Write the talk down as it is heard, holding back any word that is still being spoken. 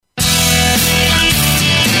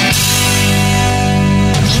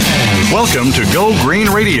Welcome to Go Green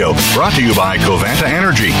Radio, brought to you by Covanta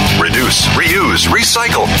Energy. Reduce, reuse,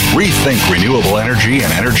 recycle. Rethink renewable energy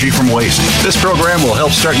and energy from waste. This program will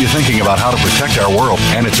help start you thinking about how to protect our world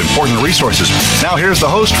and its important resources. Now here's the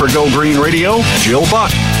host for Go Green Radio, Jill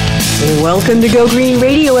Buck. Welcome to Go Green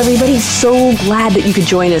Radio, everybody. So glad that you could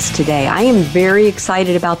join us today. I am very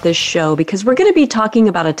excited about this show because we're going to be talking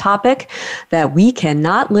about a topic that we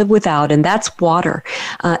cannot live without, and that's water.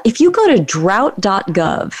 If you go to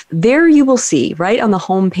drought.gov, there you will see, right on the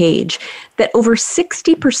home page, that over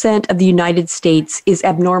 60% of the United States is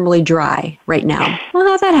abnormally dry right now.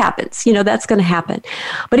 Well, that happens. That's going to happen.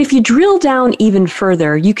 But if you drill down even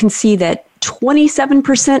further, you can see that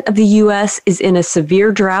 27% of the U.S. is in a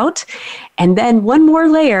severe drought. And then one more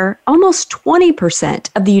layer, almost 20%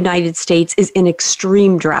 of the United States is in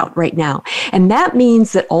extreme drought right now. And that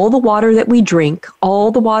means that all the water that we drink, all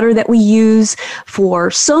the water that we use for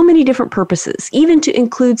so many different purposes, even to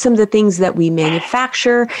include some of the things that we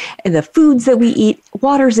manufacture and the foods that we eat,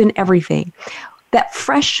 water's in everything. That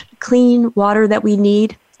fresh, clean water that we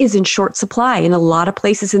need is in short supply in a lot of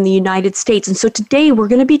places in the United States. And so today we're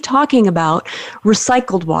going to be talking about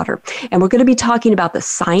recycled water, and we're going to be talking about the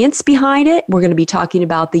science behind it. We're going to be talking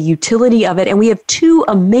about the utility of it. And we have two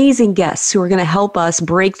amazing guests who are going to help us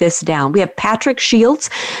break this down. We have Patrick Sheilds,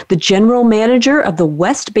 the general manager of the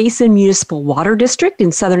West Basin Municipal Water District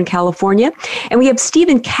in Southern California. And we have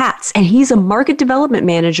Stephen Katz, and he's a market development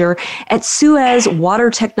manager at SUEZ Water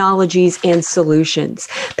Technologies and Solutions.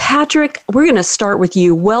 Patrick, we're going to start with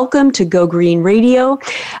you. Welcome to Go Green Radio.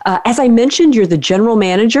 As I mentioned, you're the general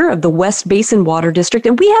manager of the West Basin Water District,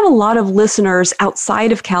 and we have a lot of listeners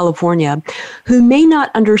outside of California who may not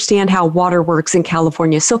understand how water works in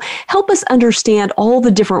California. So help us understand all the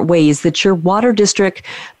different ways that your water district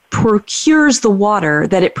procures the water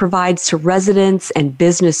that it provides to residents and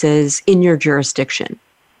businesses in your jurisdiction.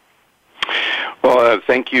 Well,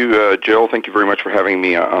 thank you, Jill. Thank you very much for having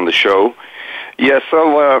me on the show. Yes,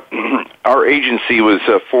 so our agency was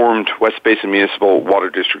formed, West Basin Municipal Water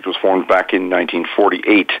District was formed back in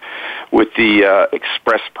 1948 with the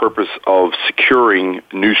express purpose of securing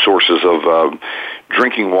new sources of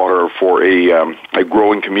drinking water for a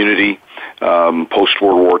growing community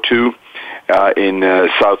post-World War II in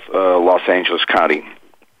South Los Angeles County.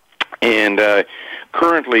 And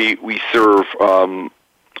currently we serve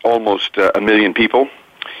almost 1 million people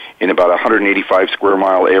in about 185 square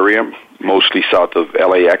mile area, mostly south of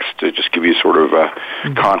LAX, to just give you sort of a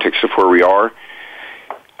context of where we are.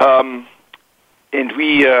 And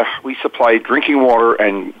we supply drinking water,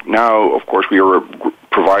 and now, of course, we are a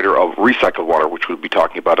provider of recycled water, which we'll be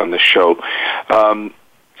talking about on this show.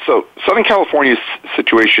 So Southern California's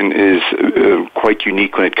situation is quite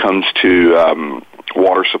unique when it comes to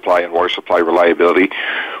water supply and water supply reliability.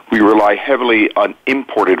 We rely heavily on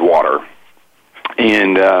imported water.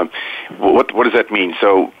 And what does that mean?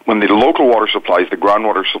 So when the local water supplies, the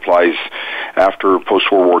groundwater supplies after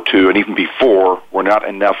post-World War II and even before were not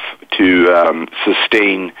enough to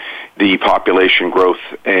sustain the population growth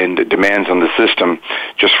and demands on the system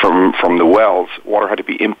just from the wells, water had to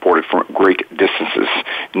be imported from great distances,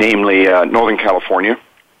 namely Northern California,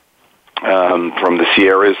 from the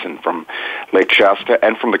Sierras and from Lake Shasta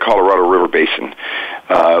and from the Colorado River Basin,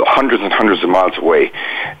 hundreds and hundreds of miles away.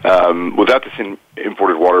 Without this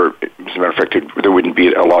imported water, as a matter of fact, there wouldn't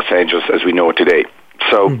be a Los Angeles as we know it today.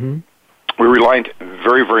 So we're reliant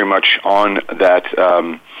very, very much on that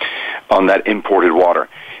imported water.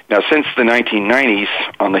 Now, since the 1990s,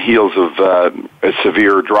 on the heels of a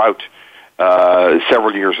severe drought,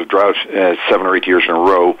 several years of drought, 7 or 8 years in a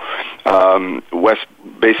row, West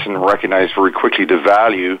Basin recognized very quickly the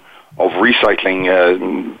value of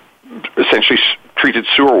recycling essentially treated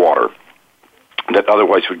sewer water that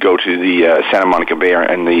otherwise would go to the Santa Monica Bay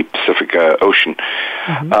and the Pacific Ocean.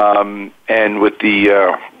 And with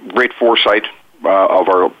the great foresight of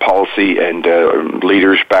our policy and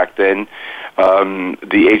leaders back then,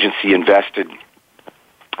 the agency invested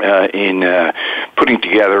in putting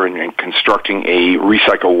together and constructing a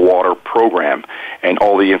recycle water program and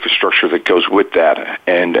all the infrastructure that goes with that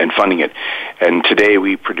and funding it. And today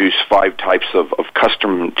we produce 5 types of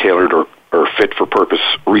custom-tailored or fit-for-purpose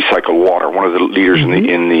recycled water. One of the leaders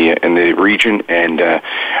in the region and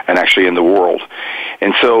actually in the world.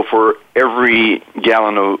 And so for every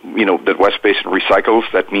gallon of that West Basin recycles,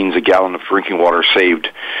 that means a gallon of drinking water saved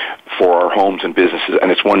for our homes and businesses,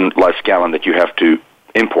 and it's one less gallon that you have to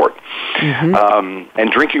import.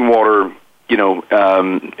 And drinking water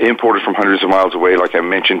imported from hundreds of miles away, like I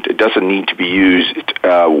mentioned, it doesn't need to be used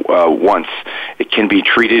once. It can be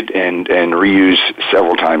treated and reused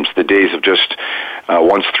several times. The days of just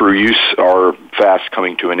once through use are fast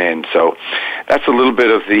coming to an end. So that's a little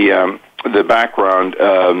bit of the background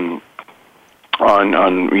on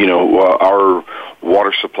our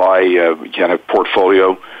water supply kind of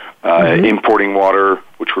portfolio. Importing water,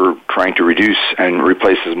 which we're trying to reduce and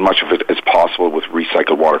replace as much of it as possible with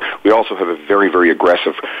recycled water. We also have a very, very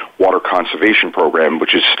aggressive water conservation program,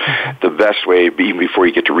 which is the best way, even before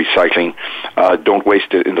you get to recycling. Don't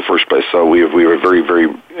waste it in the first place. So we have a very,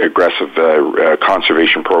 very aggressive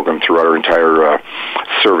conservation program throughout our entire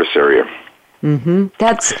service area.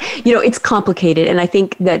 That's, it's complicated. And I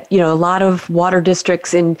think that, a lot of water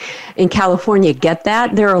districts in California get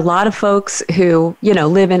that. There are a lot of folks who,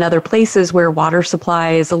 live in other places where water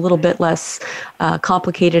supply is a little bit less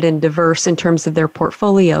complicated and diverse in terms of their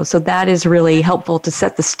portfolio. So that is really helpful to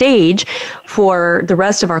set the stage for the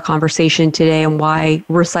rest of our conversation today and why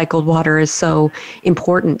recycled water is so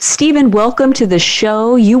important. Stephen, welcome to the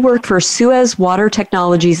show. You work for SUEZ Water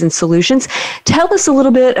Technologies and Solutions. Tell us a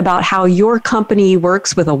little bit about how your company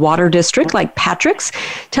works with a water district like Patrick's.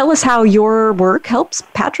 Tell us how your work helps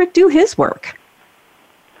Patrick do his work.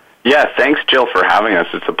 Yeah, thanks, Jill, for having us.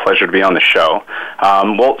 It's a pleasure to be on the show.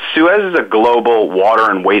 SUEZ is a global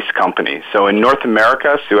water and waste company. So in North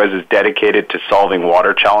America, SUEZ is dedicated to solving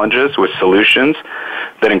water challenges with solutions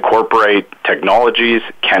that incorporate technologies,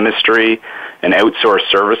 chemistry, and outsourced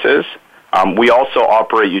services. We also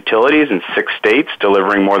operate utilities in 6 states,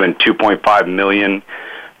 delivering more than 2.5 million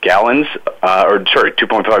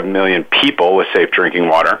 2.5 million people with safe drinking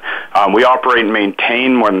water. We operate and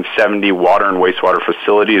maintain more than 70 water and wastewater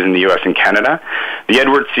facilities in the U.S. and Canada. The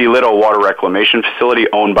Edward C. Little Water Reclamation Facility,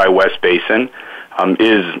 owned by West Basin,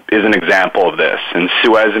 is an example of this. And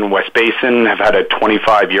SUEZ and West Basin have had a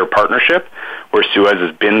 25-year partnership where SUEZ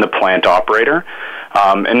has been the plant operator.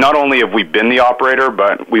 And not only have we been the operator,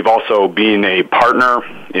 but we've also been a partner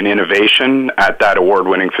in innovation at that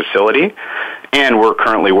award-winning facility. And we're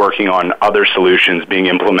currently working on other solutions being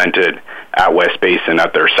implemented at West Basin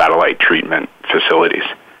at their satellite treatment facilities.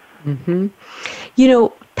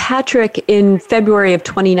 Patrick, in February of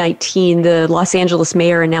 2019, the Los Angeles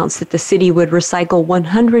mayor announced that the city would recycle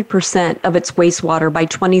 100% of its wastewater by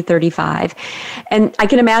 2035. And I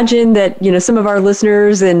can imagine that, some of our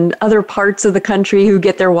listeners in other parts of the country who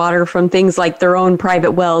get their water from things like their own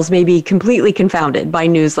private wells may be completely confounded by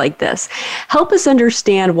news like this. Help us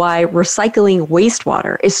understand why recycling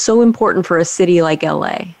wastewater is so important for a city like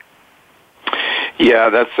LA. Yeah,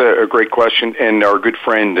 that's a great question. And our good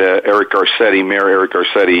friend Mayor Eric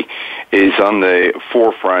Garcetti, is on the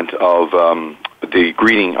forefront of the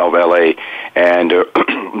greening of LA and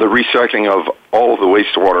the recycling of all of the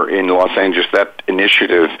wastewater in Los Angeles. That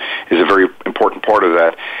initiative is a very important part of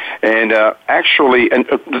that. And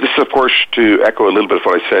this is, of course, to echo a little bit of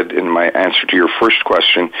what I said in my answer to your first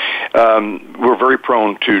question, we're very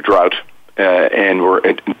prone to drought. And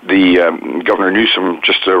Governor Newsom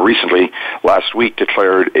just recently, last week,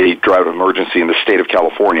 declared a drought emergency in the state of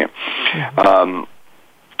California.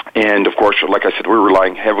 And, of course, like I said, we're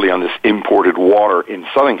relying heavily on this imported water in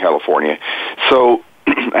Southern California. So,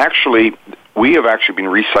 we have been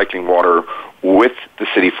recycling water with the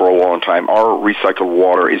city for a long time. Our recycled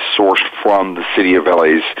water is sourced from the city of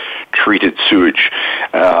LA's treated sewage.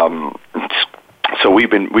 So we've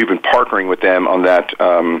been partnering with them on that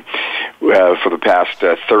for the past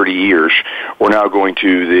 30 years. We're now going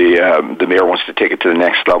to the mayor wants to take it to the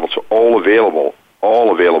next level. So all available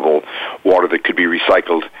water that could be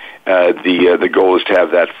recycled. The goal is to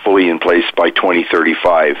have that fully in place by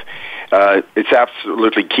 2035. It's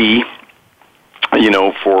absolutely key.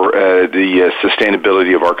 For the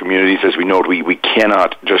sustainability of our communities. As we know, we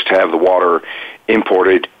cannot just have the water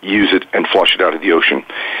imported, use it, and flush it out of the ocean.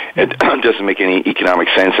 It doesn't make any economic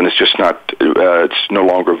sense, and it's just it's no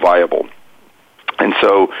longer viable. And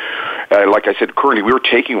so, like I said, currently we're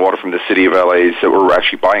taking water from the city of LA, so we're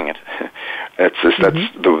actually buying it. That's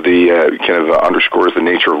the kind of underscores the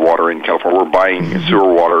nature of water in California. We're buying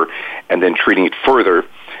sewer water and then treating it further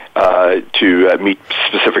to meet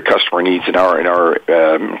specific customer needs in our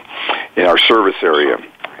service area.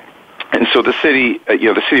 And so the city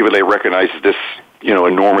of LA recognizes this,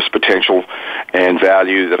 enormous potential and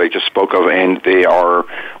value that I just spoke of, and they are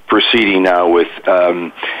proceeding now with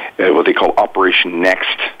what they call Operation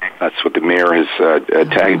Next. That's what the mayor has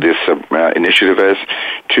tagged this initiative as,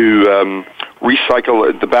 to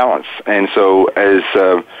recycle the balance. And so as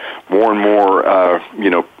more and more,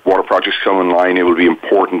 water projects come in line, it will be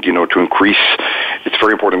important, to increase It's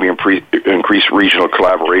very important we increase regional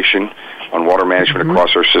collaboration on water management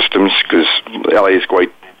across our systems, because LA is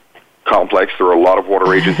quite complex. There are a lot of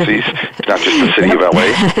water agencies. It's not just the city of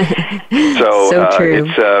LA. So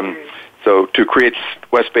true. So to create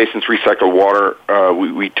West Basin's recycled water,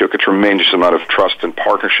 we took a tremendous amount of trust and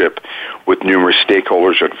partnership with numerous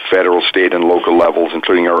stakeholders at federal, state, and local levels,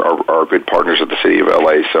 including our good partners at the city of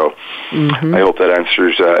LA. So I hope that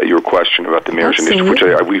answers your question about the mayor's initiative, which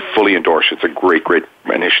we fully endorse. It's a great, great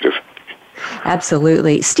initiative.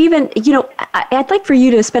 Absolutely. Stephen, I'd like for you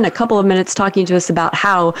to spend a couple of minutes talking to us about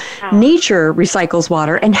how nature recycles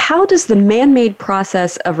water, and how does the man-made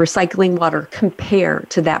process of recycling water compare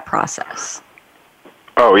to that process?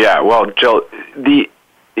 Oh, yeah. Well, Jill, I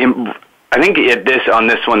think on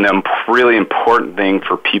this one, the really important thing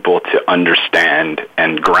for people to understand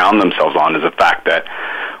and ground themselves on is the fact that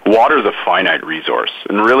water is a finite resource.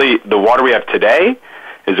 And really, the water we have today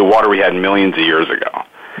is the water we had millions of years ago.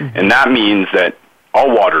 And that means that all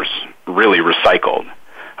water's really recycled.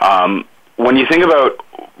 When you think about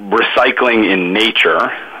recycling in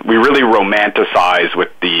nature, we really romanticize with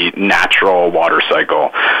the natural water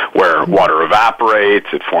cycle, where water evaporates,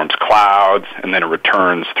 it forms clouds, and then it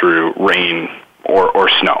returns through rain or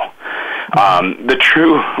snow. The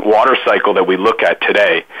true water cycle that we look at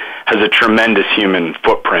today has a tremendous human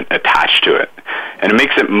footprint attached to it, and it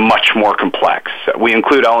makes it much more complex. We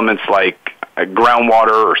include elements like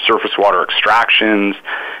groundwater or surface water extractions,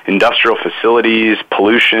 industrial facilities,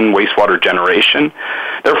 pollution, wastewater generation.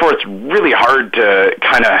 Therefore, it's really hard to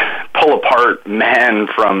kind of pull apart man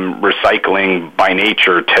from recycling by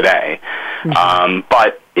nature today.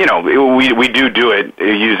 But we do it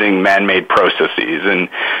using man-made processes. And,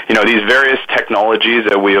 these various technologies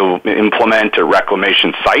that we'll implement at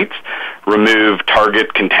reclamation sites remove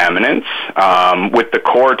target contaminants with the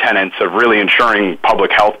core tenets of really ensuring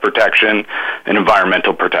public health protection and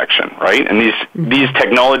environmental protection, right? And these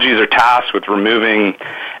technologies are tasked with removing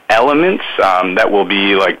elements that will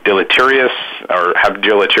be like deleterious or have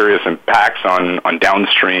deleterious impacts on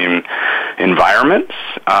downstream environments.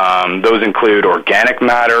 Those include organic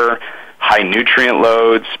matter, high nutrient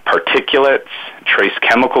loads, particulates, trace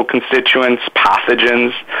chemical constituents,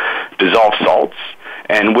 pathogens, dissolved salts.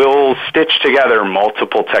 And we'll stitch together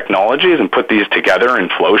multiple technologies and put these together in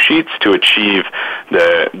flow sheets to achieve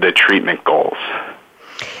the treatment goals.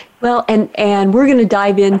 Well, and we're going to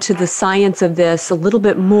dive into the science of this a little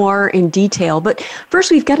bit more in detail. But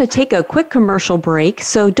first, we've got to take a quick commercial break.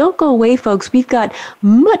 So don't go away, folks. We've got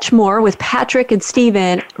much more with Patrick and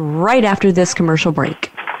Stephen right after this commercial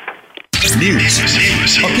break. News,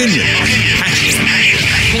 opinion,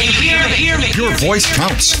 Can you hear me? Your voice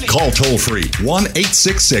counts. Call toll-free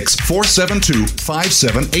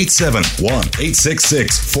 1-866-472-5787.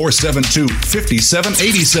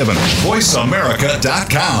 1-866-472-5787.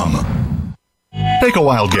 VoiceAmerica.com. Take a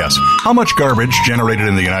wild guess. How much garbage generated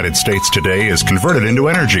in the United States today is converted into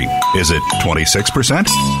energy? Is it 26%,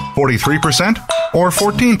 43%, or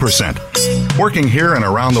 14%? Working here and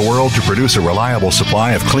around the world to produce a reliable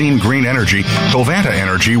supply of clean, green energy, Covanta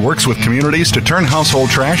Energy works with communities to turn household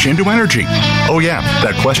trash into energy. Oh yeah,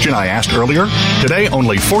 that question I asked earlier? Today,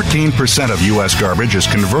 only 14% of U.S. garbage is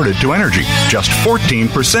converted to energy. Just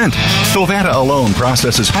 14%. Covanta alone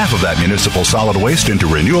processes half of that municipal solid waste into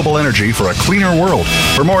renewable energy for a cleaner world.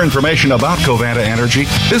 For more information about Covanta Energy,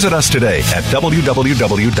 visit us today at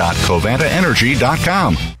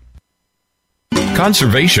www.covantaenergy.com.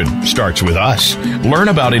 Conservation starts with us. Learn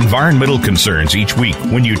about environmental concerns each week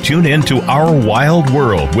when you tune in to Our Wild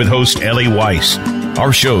World with host Ellie Weiss.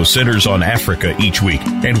 Our show centers on Africa each week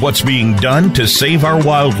and what's being done to save our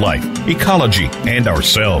wildlife, ecology, and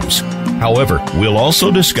ourselves. However, we'll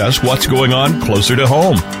also discuss what's going on closer to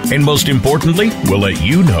home. And most importantly, we'll let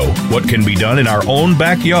you know what can be done in our own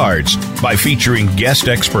backyards by featuring guest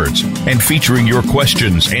experts and featuring your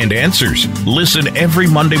questions and answers. Listen every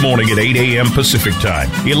Monday morning at 8 a.m. Pacific Time,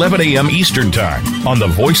 11 a.m. Eastern Time on the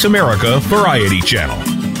Voice America Variety Channel.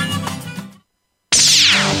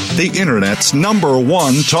 The Internet's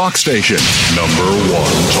 #1 talk station.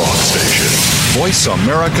 #1 talk station.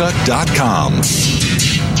 VoiceAmerica.com.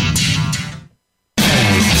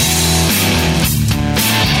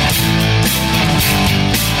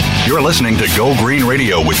 You're listening to Go Green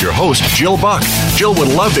Radio with your host, Jill Buck. Jill would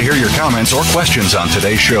love to hear your comments or questions on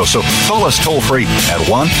today's show, so call us toll-free at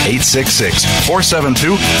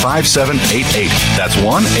 1-866-472-5788. That's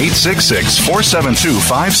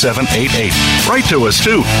 1-866-472-5788. Write to us,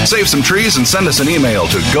 too. Save some trees and send us an email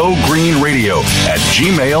to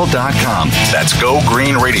gogreenradio@gmail.com. That's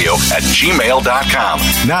gogreenradio@gmail.com.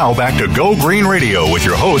 Now back to Go Green Radio with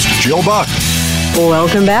your host, Jill Buck.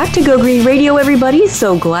 Welcome back to Go Green Radio, everybody.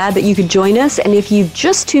 So glad that you could join us. And if you've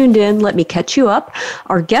just tuned in, let me catch you up.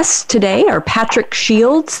 Our guests today are Patrick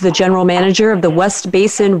Sheilds, the General Manager of the West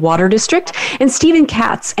Basin Water District, and Stephen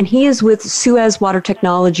Katz, and he is with SUEZ Water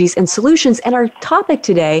Technologies and Solutions. And our topic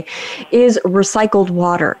today is recycled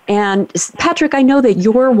water. And Patrick, I know that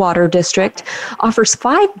your water district offers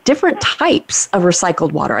 5 different types of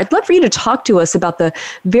recycled water. I'd love for you to talk to us about the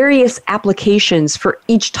various applications for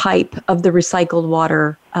each type of the recycled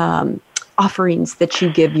water offerings that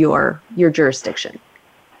you give your jurisdiction.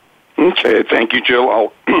 Okay, thank you, Jill.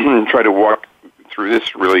 I'll try to walk through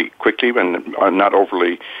this really quickly and not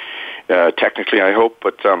overly technically, I hope.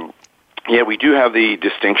 But yeah, we do have the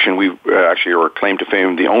distinction. We actually are claim to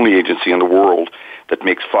fame, the only agency in the world that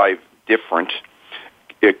makes 5 different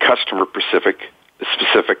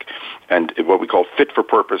customer-specific and what we call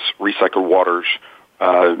fit-for-purpose recycled waters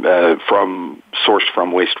sourced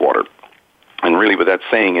from wastewater. And really what that's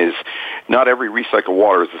saying is not every recycled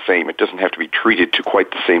water is the same. It doesn't have to be treated to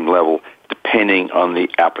quite the same level depending on the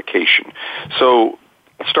application. So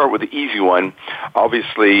let's start with the easy one.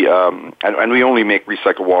 Obviously, and we only make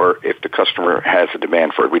recycled water if the customer has a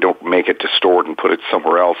demand for it. We don't make it to store it and put it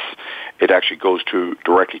somewhere else. It actually goes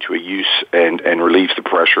directly to a use and relieves the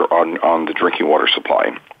pressure on the drinking water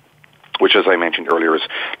supply, which, as I mentioned earlier, is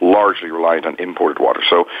largely reliant on imported water.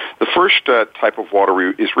 So the first type of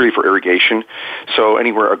water is really for irrigation. So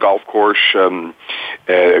anywhere, a golf course, a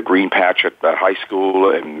green patch at high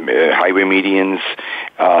school, highway medians,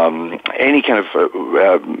 any kind of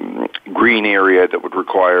green area that would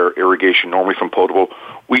require irrigation, normally from Potable,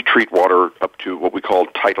 we treat water up to what we call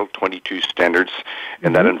Title 22 standards,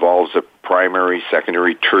 and that involves a primary,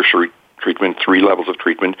 secondary, tertiary treatment, 3 levels of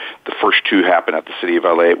treatment. The first 2 happen at the City of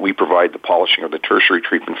LA. We provide the polishing or the tertiary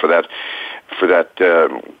treatment for that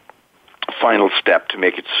final step to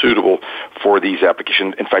make it suitable for these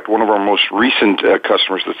applications. In fact, one of our most recent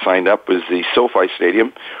customers that signed up was the SoFi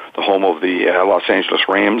Stadium, the home of the Los Angeles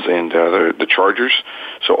Rams and the Chargers.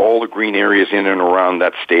 So all the green areas in and around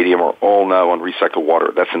that stadium are all now on recycled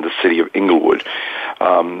water. That's in the city of Inglewood.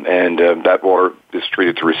 And that water is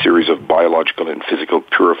treated through a series of biological and physical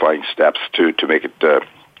purifying steps to make it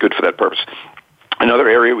good for that purpose. Another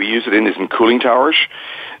area we use it in is in cooling towers.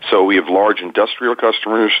 So we have large industrial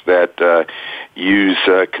customers that use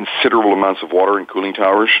considerable amounts of water in cooling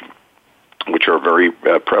towers, which are very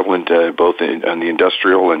prevalent both in the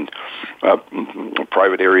industrial and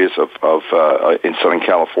private areas of in Southern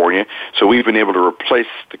California. So we've been able to replace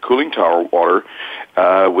the cooling tower water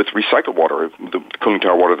with recycled water. The cooling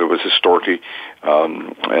tower water that was historically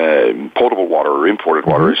potable water or imported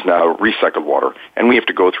water is now recycled water, and we have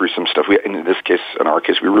to go through some stuff. In our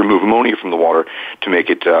case, we remove ammonia from the water to make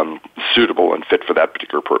it suitable and fit for that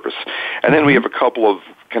particular purpose. And then we have a couple of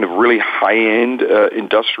kind of really high-end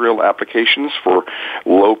industrial applications for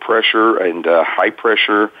low pressure and high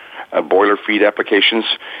pressure boiler feed applications.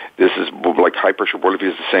 This is like high pressure boiler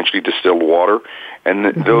feed is essentially distilled water, and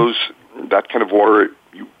that kind of water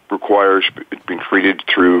requires being treated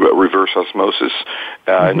through reverse osmosis,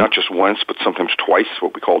 not just once, but sometimes twice,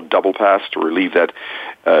 what we call double pass, to relieve that,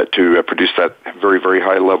 to produce that very, very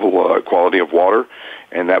high level quality of water.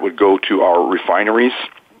 And that would go to our refineries,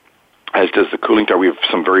 as does the cooling tower. We have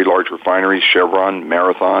some very large refineries, Chevron,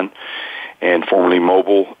 Marathon, and formerly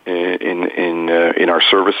Mobil in our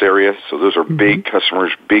service area. So those are big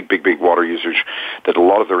customers, big water users that a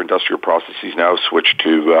lot of their industrial processes now switch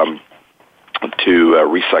to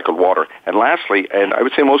recycled water. And lastly, and I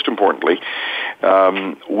would say most importantly,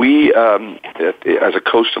 we, as a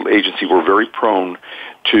coastal agency, we're very prone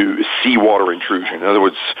to seawater intrusion. In other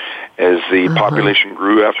words, as the population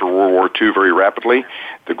grew after World War II very rapidly,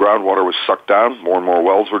 the groundwater was sucked down, more and more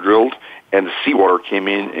wells were drilled, and the seawater came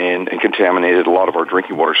in and contaminated a lot of our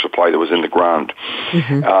drinking water supply that was in the ground.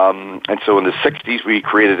 And so in the 60s, we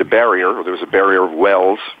created a barrier. There was a barrier of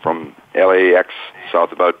wells from LAX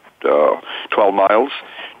south about 12 miles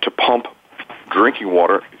to pump drinking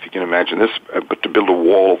water, if you can imagine this, but to build a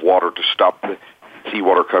wall of water to stop the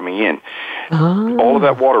seawater coming in. All of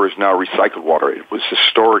that water is now recycled water. It was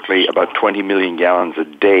historically about 20 million gallons a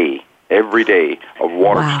day, every day, of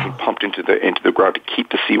water just being pumped into the ground to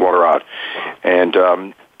keep the seawater out. And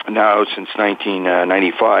now, since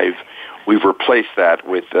 1995, we've replaced that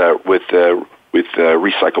with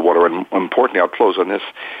recycled water. And importantly, I'll close on this.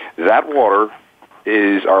 That water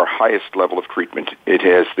is our highest level of treatment. It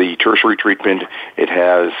has the tertiary treatment, it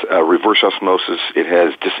has reverse osmosis, it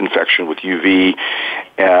has disinfection with UV,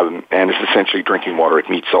 and it's essentially drinking water. It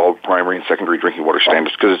meets all primary and secondary drinking water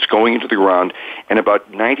standards because it's going into the ground, and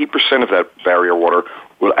about 90% of that barrier water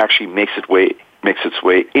will actually makes its way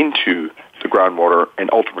into the groundwater and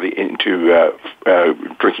ultimately into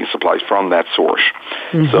drinking supplies from that source.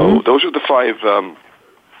 So those are the five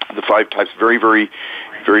types. Very, very,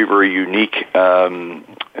 very, very unique.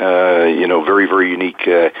 Very, very unique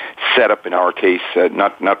setup in our case.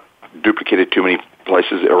 Not duplicated too many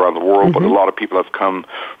places around the world, but a lot of people have come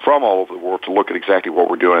from all over the world to look at exactly what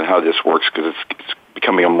we're doing and how this works, because it's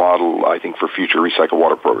becoming a model, I think, for future recycled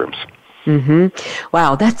water programs.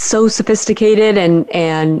 Wow, that's so sophisticated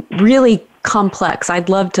and really complex. I'd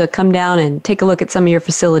love to come down and take a look at some of your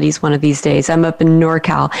facilities one of these days. I'm up in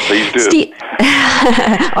NorCal. Please do.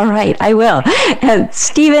 All right, I will.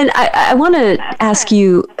 Stephen, I want to ask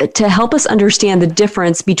you to help us understand the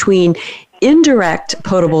difference between indirect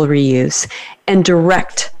potable reuse and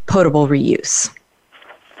direct potable reuse.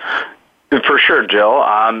 For sure, Jill.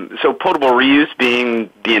 So potable reuse being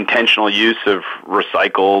the intentional use of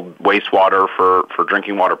recycled wastewater for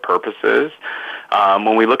drinking water purposes.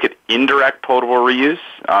 When we look at indirect potable reuse,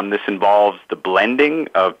 this involves the blending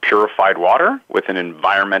of purified water with an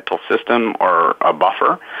environmental system or a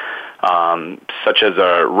buffer, such as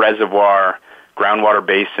a reservoir, groundwater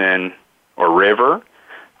basin, or river.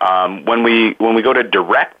 When we go to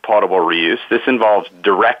direct potable reuse, this involves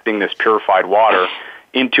directing this purified water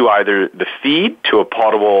into either the feed to a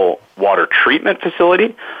potable water treatment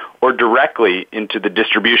facility or directly into the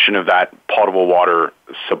distribution of that potable water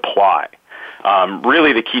supply.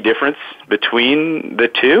 Really, the key difference between the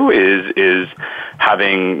two is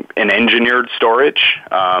having an engineered storage,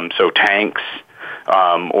 so tanks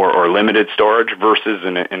or limited storage, versus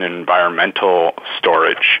an environmental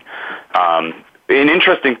storage. An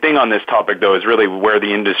interesting thing on this topic, though, is really where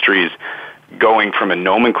the industry's going from a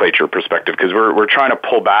nomenclature perspective, because we're trying to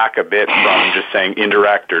pull back a bit from just saying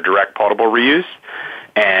indirect or direct potable reuse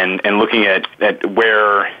and looking at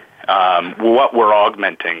where what we're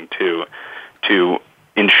augmenting to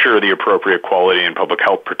ensure the appropriate quality and public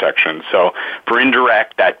health protection. So for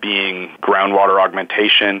indirect, that being groundwater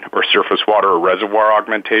augmentation or surface water or reservoir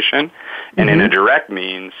augmentation. And in a direct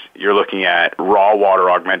means, you're looking at raw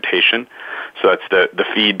water augmentation. So that's the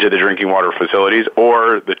feed to the drinking water facilities,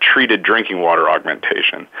 or the treated drinking water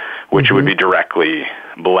augmentation, which would be directly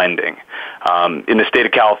blending. In the state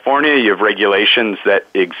of California, you have regulations that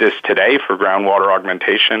exist today for groundwater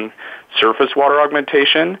augmentation, surface water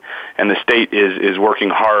augmentation, and the state is working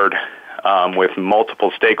hard with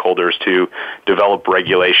multiple stakeholders to develop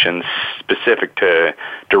regulations specific to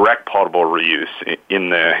direct potable reuse in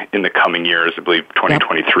the coming years. I believe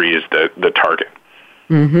 2023 is the target.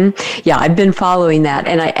 Yeah, I've been following that.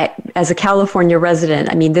 And I, as a California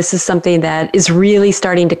resident, I mean, this is something that is really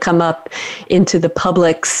starting to come up into the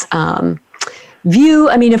public's view.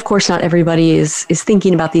 I mean, of course, not everybody is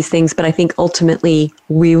thinking about these things, but I think ultimately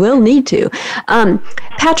we will need to.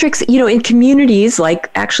 Patrick's, in communities like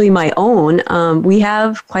actually my own, we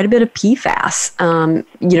have quite a bit of PFAS,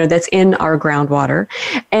 that's in our groundwater.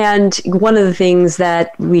 And one of the things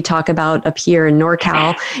that we talk about up here in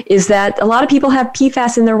NorCal is that a lot of people have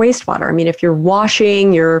PFAS in their wastewater. I mean, if you're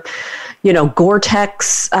washing your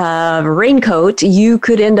Gore-Tex raincoat, you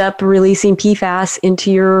could end up releasing PFAS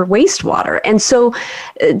into your wastewater. And so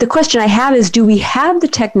the question I have is, do we have the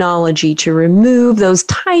technology to remove those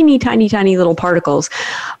tiny, tiny, tiny little particles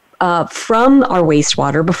from our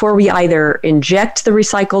wastewater before we either inject the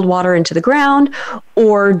recycled water into the ground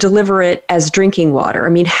or deliver it as drinking water? I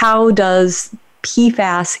mean, how does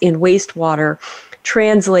PFAS in wastewater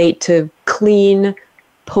translate to clean,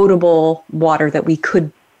 potable water that we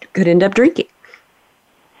could end up drinking?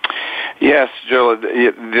 Yes, Jill,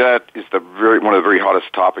 that is one of the very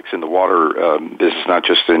hottest topics in the water business, not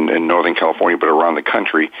just in Northern California, but around the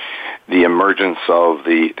country. The emergence of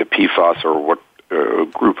the PFAS, or what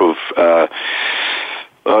group of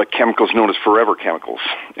chemicals known as forever chemicals.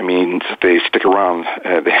 I mean, they stick around.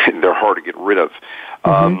 They're hard to get rid of.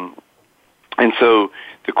 And so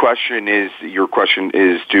your question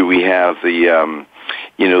is, do we have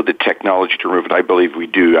the technology to remove it? I believe we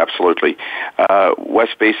do, absolutely.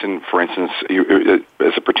 West Basin, for instance,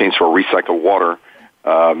 as it pertains to our recycled water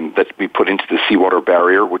that we put into the seawater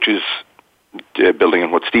barrier, which is building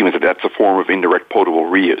on what Stephen said, that's a form of indirect potable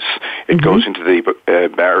reuse. It goes into the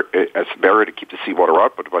barrier to keep the seawater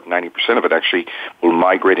out, but about 90% of it actually will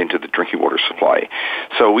migrate into the drinking water supply.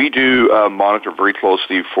 So we do monitor very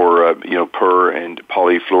closely for per and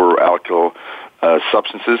polyfluoroalkyl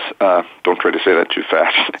substances. Don't try to say that too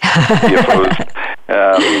fast. PFOs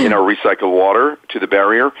in our recycled water to the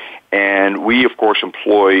barrier. And we, of course,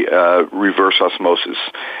 employ reverse osmosis,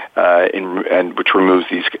 which removes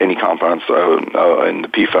any compounds in the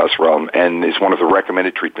PFAS realm, and is one of the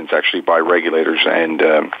recommended treatments actually by regulators and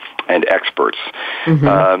experts.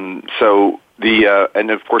 Mm-hmm.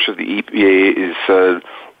 And of course, the EPA is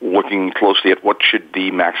looking closely at what should the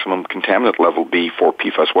maximum contaminant level be for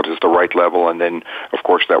PFAS, what is the right level, and then, of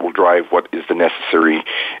course, that will drive what is the necessary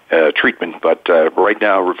treatment. But right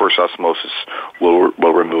now, reverse osmosis will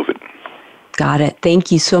remove it. Got it.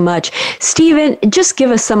 Thank you so much. Stephen, just give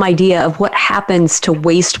us some idea of what happens to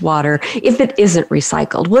wastewater if it isn't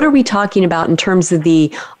recycled. What are we talking about in terms of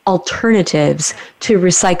the alternatives to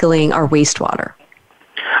recycling our wastewater?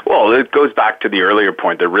 Well, it goes back to the earlier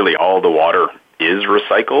point that really all the water is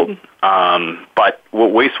recycled, but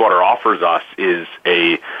what wastewater offers us is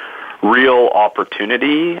a real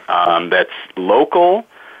opportunity that's local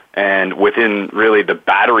and within really the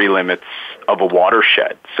battery limits of a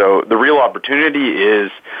watershed. So the real opportunity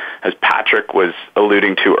is, as Patrick was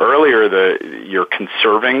alluding to earlier, you're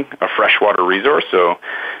conserving a freshwater resource, so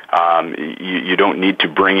you don't need to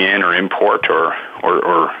bring in or import or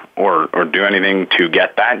do anything to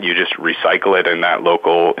get that. You just recycle it in that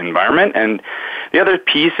local environment. And the other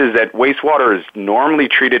piece is that wastewater is normally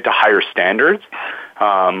treated to higher standards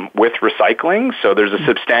with recycling, so there's a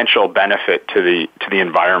substantial benefit to the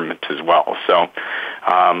environment as well. So,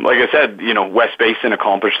 like I said, West Basin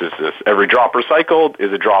accomplishes this. Every drop recycled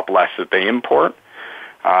is a drop less that they import,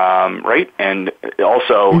 right? And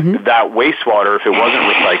also, that wastewater, if it wasn't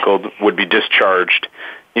recycled, would be discharged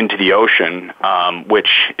into the ocean,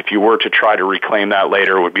 which, if you were to try to reclaim that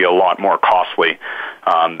later, would be a lot more costly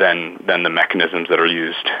than the mechanisms that are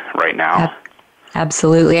used right now.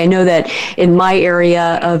 Absolutely. I know that in my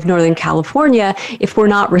area of Northern California, if we're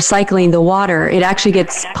not recycling the water, it actually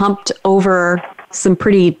gets pumped over some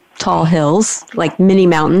pretty tall hills, like mini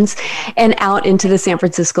mountains, and out into the San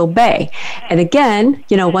Francisco Bay. And again,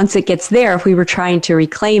 once it gets there, if we were trying to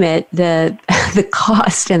reclaim it, the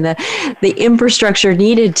cost and the infrastructure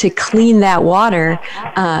needed to clean that water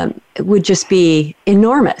would just be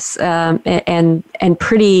enormous and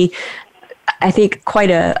pretty, I think,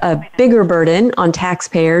 quite a bigger burden on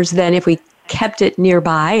taxpayers than if we kept it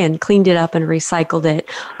nearby and cleaned it up and recycled it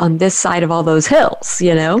on this side of all those hills,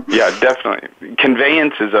 Yeah, definitely.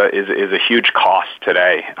 Conveyance is a huge cost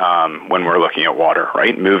today when we're looking at water,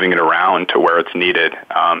 right? Moving it around to where it's needed.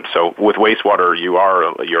 So with wastewater,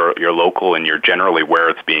 you're local and you're generally where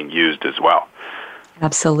it's being used as well.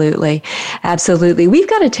 Absolutely. Absolutely. We've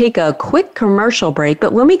got to take a quick commercial break,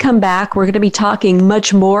 but when we come back, we're going to be talking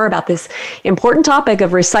much more about this important topic of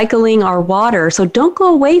recycling our water. So don't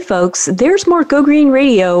go away, folks. There's more Go Green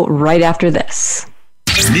Radio right after this.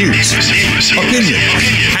 News, opinion.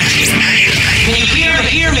 Can you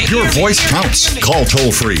hear me? Your voice counts. Call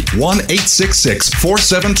toll-free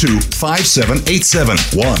 1-866-472-5787.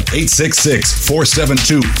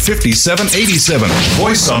 1-866-472-5787.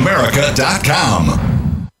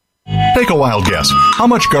 VoiceAmerica.com. Take a wild guess. How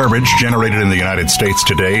much garbage generated in the United States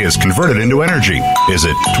today is converted into energy? Is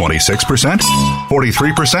it 26%,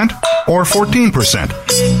 43%, or 14%?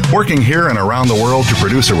 Working here and around the world to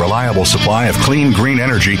produce a reliable supply of clean, green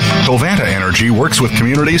energy, Covanta Energy works with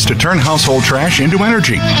communities to turn household trash into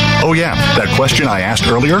energy. Oh yeah, that question I asked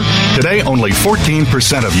earlier? Today, only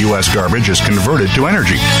 14% of U.S. garbage is converted to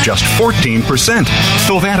energy. Just 14%.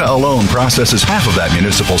 Covanta alone processes half of that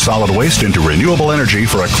municipal solid waste into renewable energy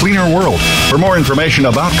for a cleaner world. For more information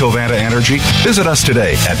about Covanta Energy, visit us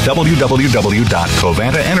today at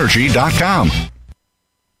www.covantaenergy.com.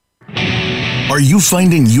 Are you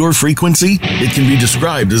finding your frequency? It can be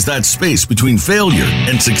described as that space between failure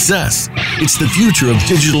and success. It's the future of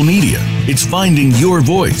digital media. It's finding your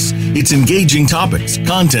voice. It's engaging topics,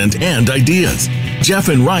 content, and ideas. Jeff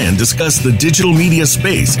and Ryan discuss the digital media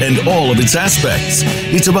space and all of its aspects.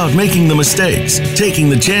 It's about making the mistakes, taking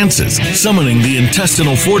the chances, summoning the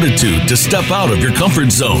intestinal fortitude to step out of your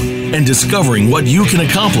comfort zone, and discovering what you can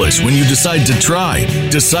accomplish when you decide to try,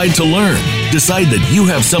 decide to learn, decide that you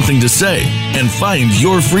have something to say, and find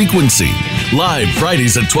your frequency. Live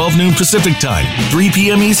Fridays at 12 noon Pacific Time, 3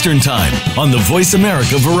 p.m. Eastern Time on the Voice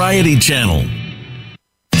America Variety Channel.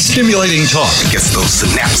 Stimulating talk gets those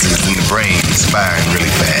synapses in the brain firing really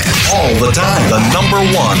fast. all the time. The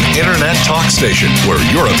 #1 internet talk station where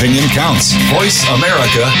your opinion counts.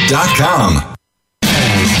 VoiceAmerica.com.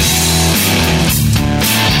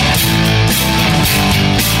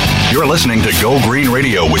 You're listening to Go Green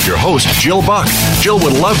Radio with your host, Jill Buck. Jill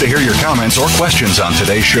would love to hear your comments or questions on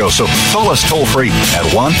today's show, so call us toll-free at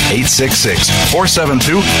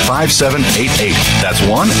 1-866-472-5788. That's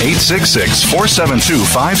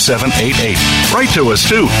 1-866-472-5788. Write to us,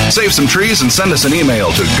 too. Save some trees and send us an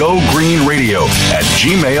email to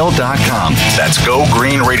gogreenradio@gmail.com. That's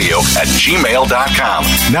gogreenradio@gmail.com.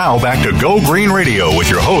 Now back to Go Green Radio with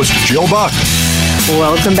your host, Jill Buck.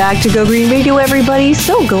 Welcome back to Go Green Radio, everybody.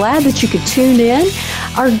 So glad that you could tune in.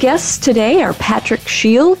 Our guests today are Patrick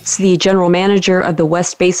Sheilds, the General Manager of the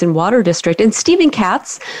West Basin Water District, and Stephen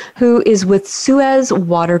Katz, who is with SUEZ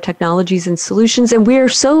Water Technologies and Solutions. And we are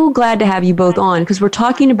so glad to have you both on because we're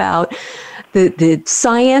talking about the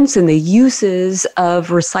science and the uses of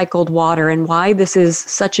recycled water and why this is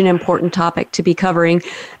such an important topic to be covering,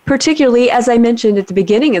 particularly, as I mentioned at the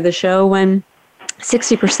beginning of the show, when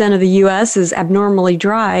 60% of the U.S. is abnormally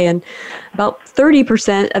dry and about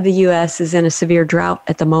 30% of the U.S. is in a severe drought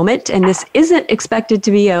at the moment. And this isn't expected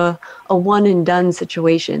to be a one and done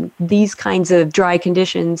situation. These kinds of dry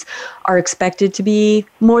conditions are expected to be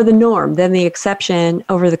more the norm than the exception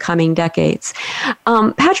over the coming decades.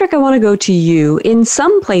 Patrick, I want to go to you. In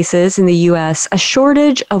some places in the U.S., a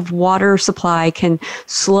shortage of water supply can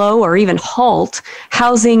slow or even halt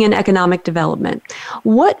housing and economic development.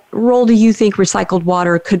 What role do you think recycled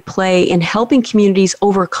water could play in helping communities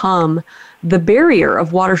overcome the barrier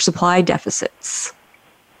of water supply deficits?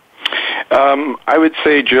 I would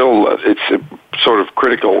say, Jill, it's sort of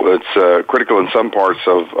critical. It's critical in some parts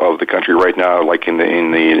of the country right now, like in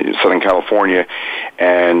the Southern California,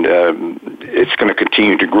 and it's going to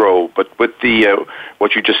continue to grow. But with the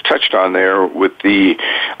what you just touched on there, with the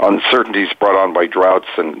uncertainties brought on by droughts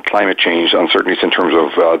and climate change, uncertainties in terms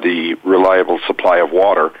of the reliable supply of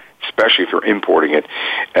water, especially if you're importing it,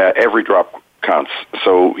 every drop counts.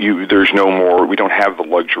 So there's no more, we don't have the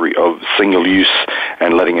luxury of single use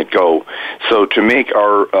and letting it go. So to make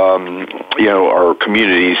our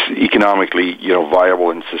communities economically,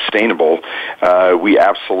 viable and sustainable, we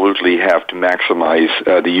absolutely have to maximize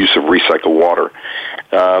the use of recycled water.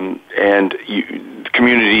 And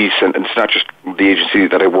communities, and it's not just the agency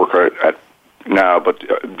that I work at now, but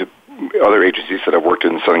the other agencies that I've worked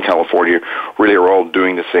in Southern California really are all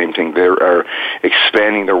doing the same thing. They are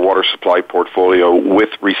expanding their water supply portfolio with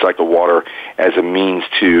recycled water as a means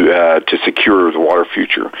to secure the water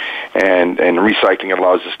future. And recycling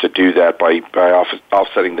allows us to do that by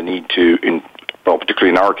offsetting the need to, particularly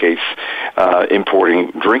in our case, importing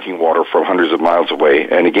drinking water from hundreds of miles away.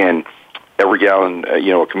 And again, every gallon, a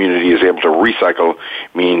community is able to recycle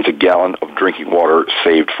means a gallon of drinking water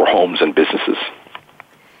saved for homes and businesses.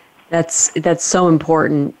 That's so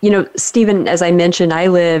important. Stephen, as I mentioned, I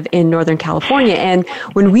live in Northern California, and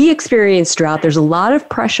when we experience drought, there's a lot of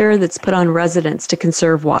pressure that's put on residents to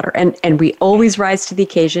conserve water, and we always rise to the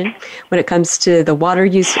occasion when it comes to the water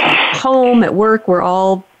use at home, at work. We're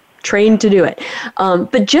all trained to do it.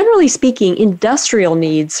 But generally speaking, industrial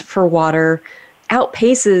needs for water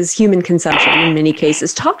outpaces human consumption in many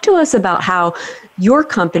cases. Talk to us about how your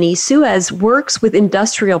company, SUEZ, works with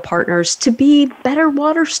industrial partners to be better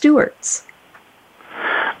water stewards.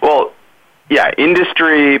 Well, yeah,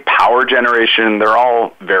 industry, power generation, they're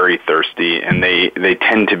all very thirsty, and they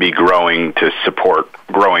tend to be growing to support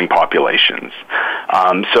growing populations.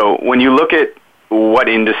 So when you look at what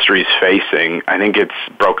industry is facing, I think it's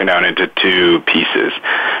broken down into two pieces.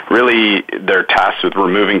 Really, they're tasked with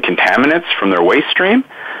removing contaminants from their waste stream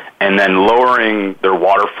and then lowering their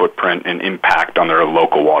water footprint and impact on their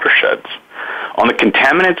local watersheds. On the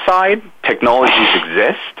contaminant side, technologies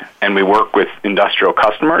exist, and we work with industrial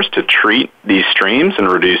customers to treat these streams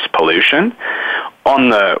and reduce pollution. On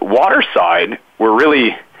the water side, we're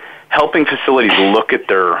really helping facilities look at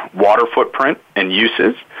their water footprint and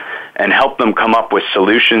uses and help them come up with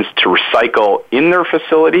solutions to recycle in their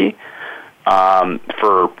facility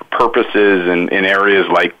for purposes in areas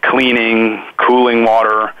like cleaning, cooling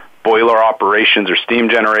water, boiler operations or steam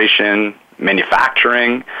generation,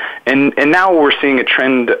 manufacturing. And now we're seeing a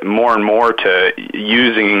trend more and more to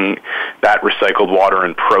using that recycled water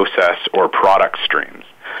in process or product streams.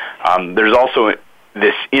 There's also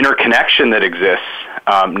this interconnection that exists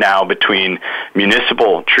now between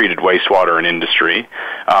municipal treated wastewater and industry.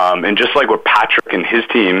 And just like what Patrick and his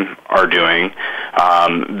team are doing,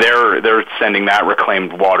 they're sending that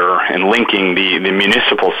reclaimed water and linking the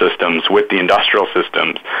municipal systems with the industrial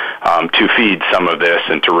systems to feed some of this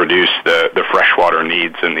and to reduce the freshwater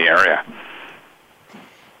needs in the area.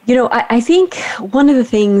 I think one of the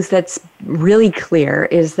things that's really clear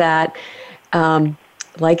is that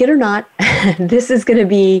like it or not, this is going to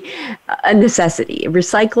be a necessity.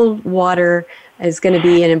 Recycled water is going to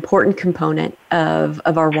be an important component of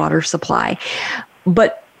our water supply.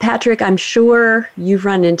 But Patrick, I'm sure you've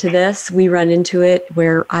run into this. We run into it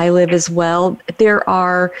where I live as well. There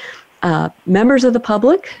are members of the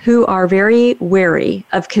public who are very wary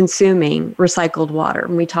of consuming recycled water.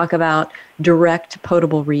 When we talk about direct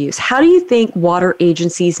potable reuse, how do you think water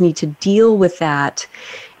agencies need to deal with that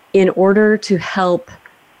in order to help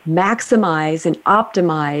maximize and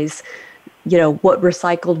optimize, what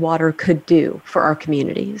recycled water could do for our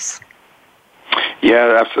communities? Yeah,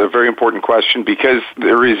 that's a very important question because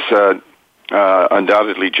there is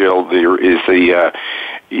undoubtedly, Jill, there is a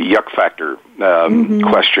yuck factor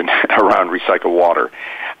question around recycled water.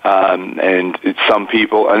 And some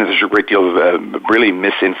people, and there's a great deal of really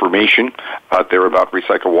misinformation out there about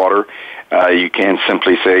recycled water. You can't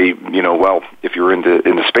simply say, well, if you're in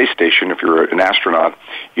the space station, if you're an astronaut,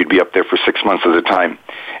 you'd be up there for 6 months at a time.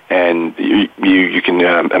 And you can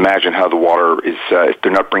imagine how the water is, if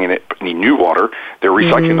they're not bringing any new water, they're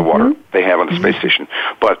recycling the water they have on the space station.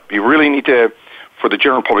 But you really need to, for the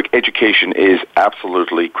general public, education is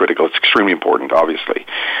absolutely critical. It's extremely important, obviously.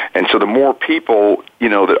 And so the more people,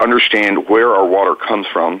 that understand where our water comes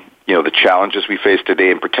from, the challenges we face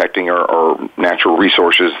today in protecting our natural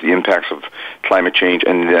resources, the impacts of climate change,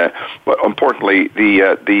 and importantly,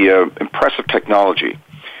 the impressive technology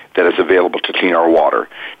that is available to clean our water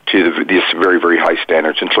to these very, very high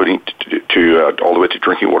standards, including to all the way to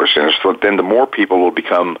drinking water standards. So then the more people will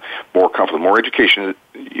become more comfortable. The more education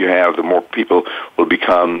you have, the more people will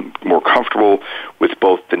become more comfortable with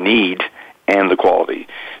both the need and the quality.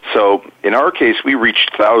 So in our case, we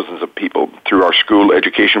reached thousands of people through our school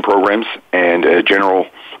education programs and general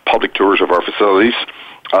public tours of our facilities.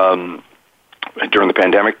 During the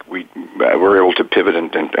pandemic, we were able to pivot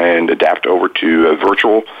and adapt over to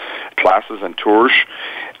virtual classes and tours,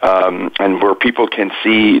 and where people can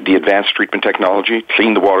see the advanced treatment technology,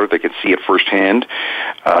 clean the water, they can see it firsthand.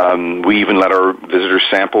 We even let our visitors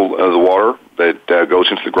sample the water that goes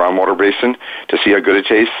into the groundwater basin to see how good it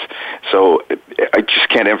tastes. So I just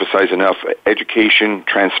can't emphasize enough education,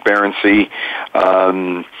 transparency,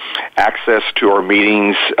 access to our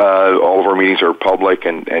meetings. All of our meetings are public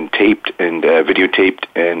and taped and videotaped,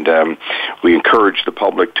 and we encourage the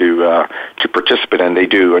public to participate, and they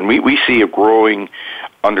do. And we see a growing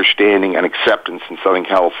understanding and acceptance in Southern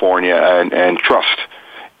California and trust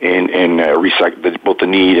in both the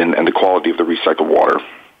need and the quality of the recycled water.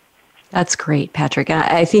 That's great, Patrick. And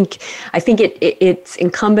I think it's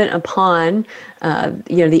incumbent upon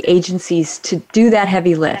the agencies to do that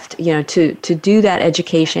heavy lift, to do that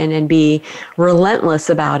education and be relentless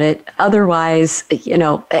about it. Otherwise,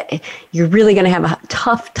 you're really going to have a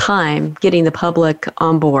tough time getting the public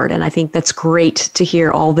on board. And I think that's great to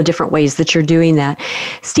hear all the different ways that you're doing that.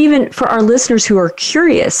 Stephen, for our listeners who are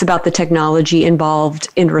curious about the technology involved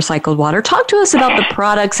in recycled water, talk to us about the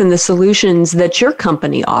products and the solutions that your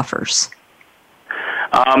company offers.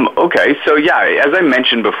 Okay, so as I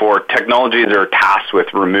mentioned before, technologies are tasked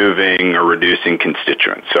with removing or reducing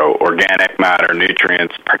constituents, so organic matter,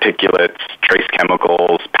 nutrients, particulates, trace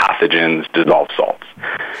chemicals, pathogens, dissolved salts,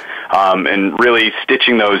 and really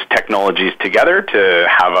stitching those technologies together to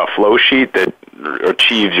have a flow sheet that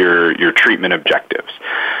achieves your treatment objectives.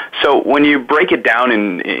 So when you break it down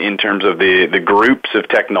in terms of the groups of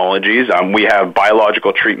technologies, we have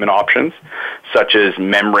biological treatment options, such as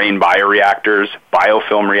membrane bioreactors,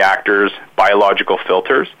 biofilm reactors, biological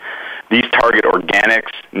filters. These target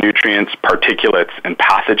organics, nutrients, particulates, and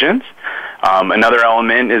pathogens. Another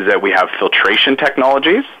element is that we have filtration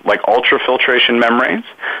technologies, like ultrafiltration membranes,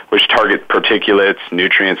 which target particulates,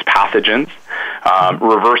 nutrients, pathogens.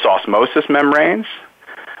 Reverse osmosis membranes,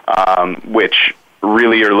 which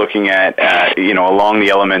really are looking at, along the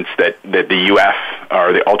elements that the UF,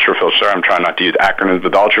 or the ultrafiltration, I'm trying not to use acronyms,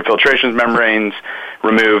 but the ultrafiltration membranes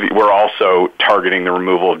remove. We're also targeting the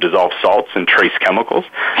removal of dissolved salts and trace chemicals,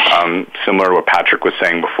 similar to what Patrick was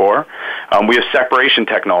saying before. We have separation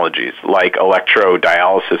technologies like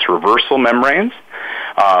electrodialysis reversal membranes,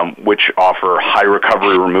 which offer high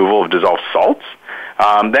recovery removal of dissolved salts.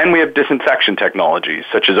 Then we have disinfection technologies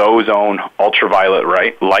such as ozone,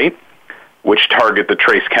 ultraviolet light, which target the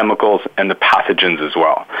trace chemicals and the pathogens as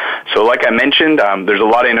well. So like I mentioned, there's a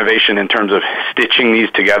lot of innovation in terms of stitching these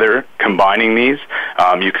together, combining these.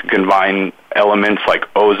 You can combine elements like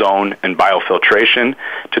ozone and biofiltration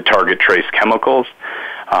to target trace chemicals.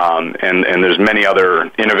 And there's many other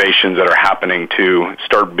innovations that are happening to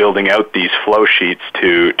start building out these flow sheets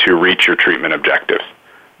to reach your treatment objectives.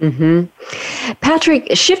 Mm-hmm.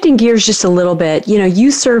 Patrick, shifting gears just a little bit, you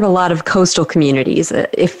serve a lot of coastal communities.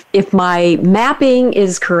 If my mapping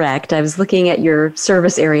is correct, I was looking at your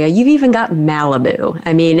service area, you've even got Malibu.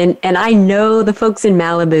 I mean, and I know the folks in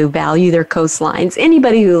Malibu value their coastlines.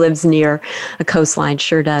 Anybody who lives near a coastline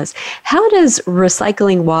sure does. How does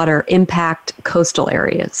recycling water impact coastal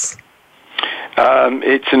areas?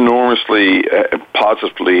 It's enormously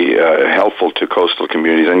positively helpful to coastal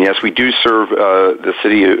communities. And yes, we do serve the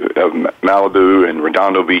city of Malibu and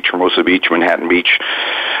Redondo Beach, Hermosa Beach, Manhattan Beach.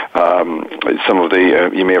 Some of the,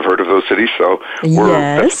 you may have heard of those cities, so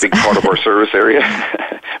that's a big part of our service area.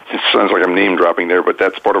 It sounds like I'm name dropping there, but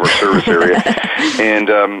that's part of our service area.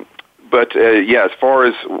 And But as far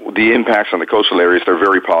as the impacts on the coastal areas, they're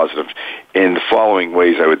very positive in the following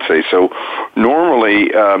ways, I would say. So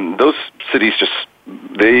normally, those cities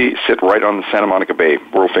they sit right on the Santa Monica Bay,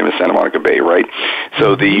 world-famous Santa Monica Bay, right?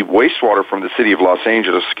 So the wastewater from the city of Los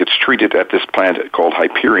Angeles gets treated at this plant called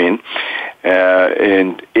Hyperion,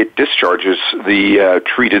 and it discharges the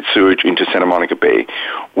treated sewage into Santa Monica Bay.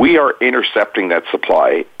 We are intercepting that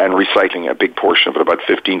supply and recycling a big portion of it, about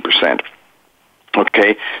 15%.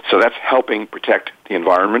 Okay, so that's helping protect the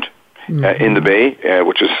environment in the bay,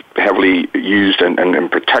 which is heavily used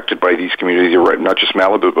and protected by these communities, not just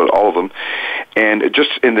Malibu, but all of them. And just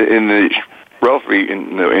in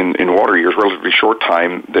water years, relatively short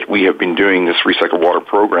time that we have been doing this recycled water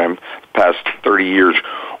program, the past 30 years,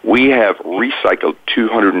 we have recycled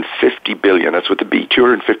 250 billion. That's with the B,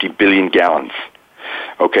 250 billion gallons.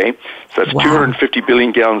 Okay, so that's 250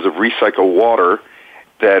 billion gallons of recycled water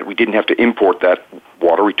that we didn't have to import that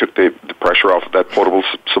water. We took the pressure off of that potable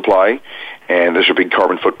supply, and there's a big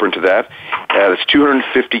carbon footprint to that. There's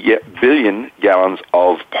 250 billion gallons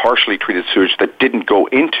of partially treated sewage that didn't go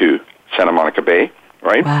into Santa Monica Bay,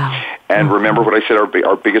 right? Wow. And remember what I said,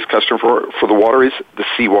 our biggest customer for the water is the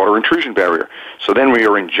seawater intrusion barrier. So then we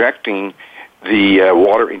are injecting the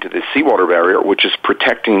water into the seawater barrier, which is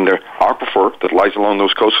protecting the aquifer that lies along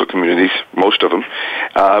those coastal communities, most of them.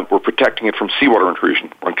 We're protecting it from seawater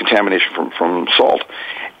intrusion, from contamination from salt.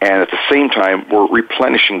 And at the same time, we're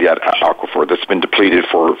replenishing that aquifer that's been depleted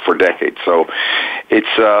for decades. So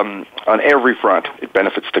it's on every front, it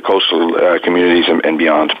benefits the coastal communities and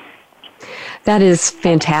beyond. That is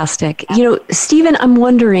fantastic. Stephen, I'm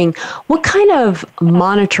wondering what kind of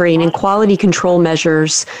monitoring and quality control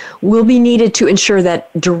measures will be needed to ensure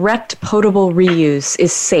that direct potable reuse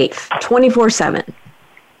is safe 24/7?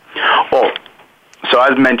 Well, so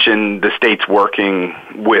as mentioned, the state's working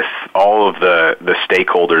with all of the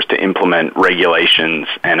stakeholders to implement regulations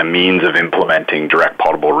and a means of implementing direct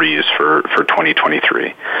potable reuse for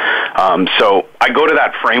 2023. So I go to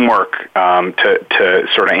that framework to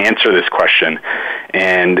sort of answer this question,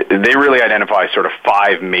 and they really identify sort of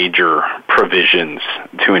 5 major provisions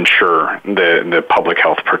to ensure the public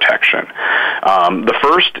health protection. The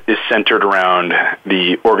first is centered around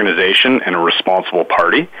the organization and a responsible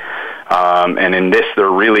party. And in this, they're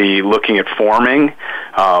really looking at forming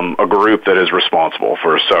a group that is responsible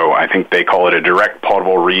for, so I think they call it a direct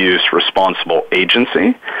potable reuse responsible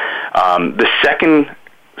agency. The second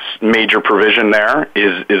major provision there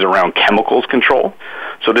is around chemicals control.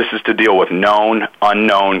 So this is to deal with known,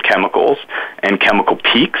 unknown chemicals and chemical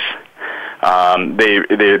peaks.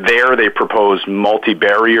 They propose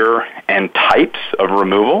multi-barrier and types of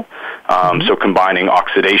removal, so combining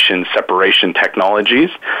oxidation separation technologies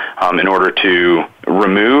in order to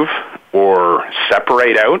remove or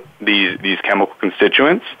separate out these chemical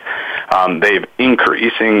constituents. They've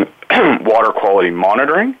increasing water quality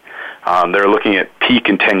monitoring. They're looking at peak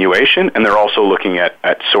attenuation, and they're also looking at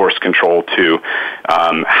source control to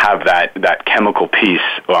have that chemical piece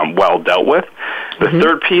well dealt with. The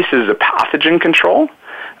third piece is the pathogen control.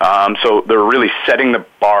 So they're really setting the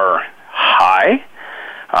bar high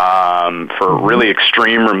for really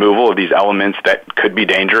extreme removal of these elements that could be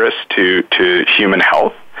dangerous to human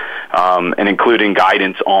health, and including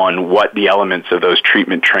guidance on what the elements of those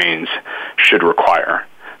treatment trains should require.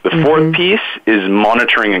 The fourth piece is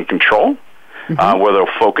monitoring and control, where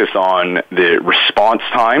they'll focus on the response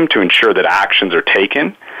time to ensure that actions are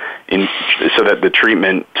taken so that the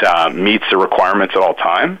treatment meets the requirements at all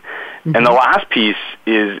time. And the last piece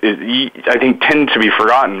is I think tend to be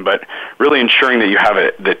forgotten, but really ensuring that you have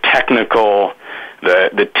the technical,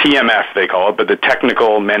 the TMF they call it, but the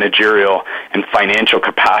technical, managerial, and financial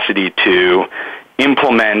capacity to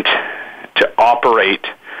implement, to operate,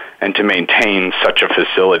 and to maintain such a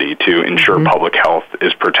facility to ensure public health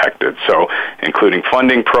is protected. So including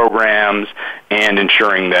funding programs and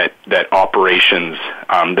ensuring that operations,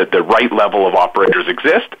 that the right level of operators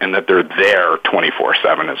exist and that they're there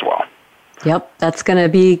 24/7 as well. Yep, that's going to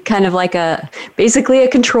be kind of like basically a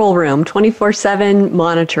control room, 24/7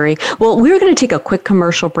 monitoring. Well, we're going to take a quick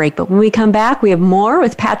commercial break, but when we come back, we have more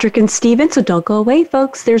with Patrick and Stephen, so don't go away,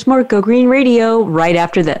 folks. There's more Go Green Radio right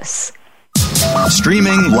after this.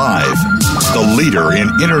 Streaming live, the leader in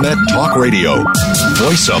Internet talk radio,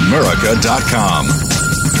 voiceamerica.com.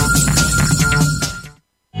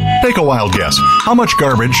 Take a wild guess. How much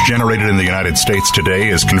garbage generated in the United States today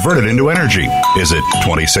is converted into energy? Is it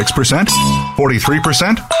 26%,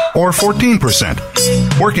 43%, or 14%?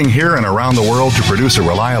 Working here and around the world to produce a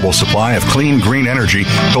reliable supply of clean, green energy,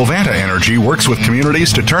 Covanta Energy works with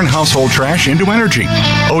communities to turn household trash into energy.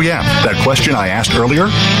 Oh yeah, that question I asked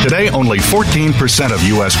earlier? Today, only 14% of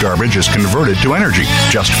U.S. garbage is converted to energy.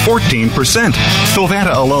 Just 14%.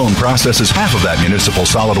 Covanta alone processes half of that municipal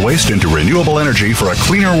solid waste into renewable energy for a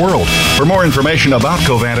cleaner world. For more information about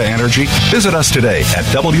Covanta Energy, visit us today at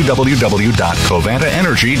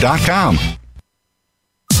www.covantaenergy.com.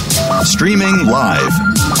 Streaming live,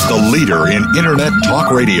 the leader in Internet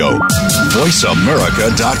talk radio,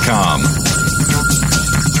 voiceamerica.com.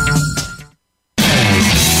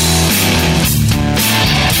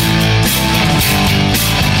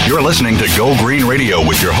 You're listening to Go Green Radio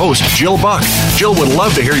with your host, Jill Buck. Jill would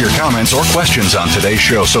love to hear your comments or questions on today's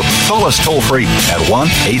show, so call us toll-free at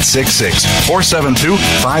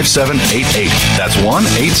 1-866-472-5788. That's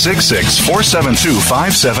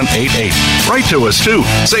 1-866-472-5788. Write to us, too.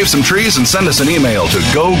 Save some trees and send us an email to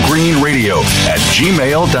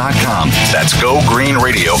gogreenradio@gmail.com. That's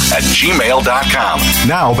gogreenradio@gmail.com.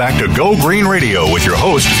 Now back to Go Green Radio with your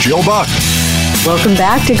host, Jill Buck. Welcome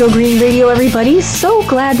back to Go Green Radio, everybody. So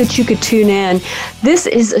glad that you could tune in. This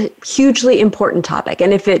is a hugely important topic,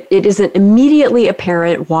 and if it isn't immediately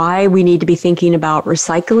apparent why we need to be thinking about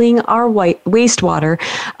recycling our wastewater,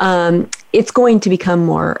 it's going to become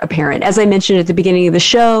more apparent. As I mentioned at the beginning of the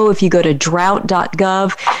show, if you go to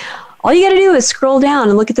drought.gov, all you got to do is scroll down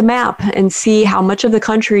and look at the map and see how much of the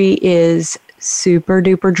country is super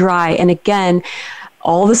duper dry. And again,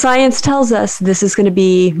 all the science tells us this is going to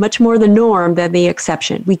be much more the norm than the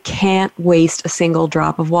exception. We can't waste a single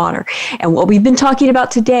drop of water. And what we've been talking about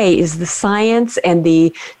today is the science and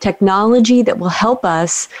the technology that will help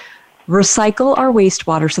us recycle our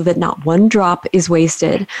wastewater so that not one drop is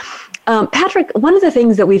wasted. Patrick, one of the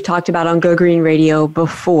things that we've talked about on Go Green Radio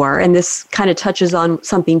before, and this kind of touches on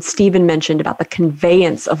something Stephen mentioned about the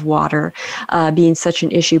conveyance of water being such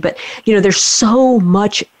an issue, but there's so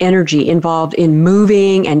much energy involved in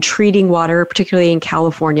moving and treating water, particularly in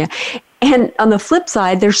California. And on the flip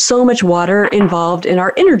side, there's so much water involved in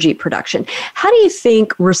our energy production. How do you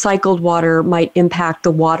think recycled water might impact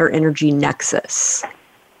the water energy nexus?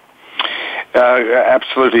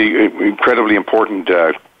 Absolutely, incredibly important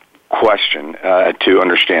question to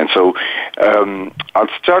understand. So I'll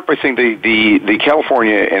start by saying the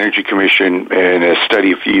California Energy Commission, in a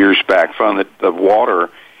study a few years back, found that the water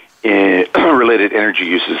related energy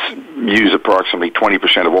use approximately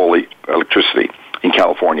 20% of all the electricity in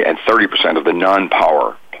California and 30% of the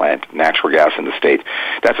non-power plant natural gas in the state.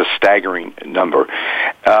 That's a staggering number.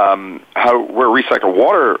 Where recycled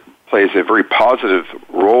water plays a very positive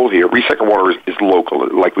role here. Recycled water is local,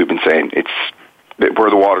 like we've been saying. It's where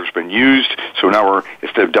the water's been used, so now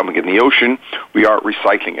instead of dumping it in the ocean, we are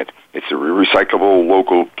recycling it. It's a recyclable,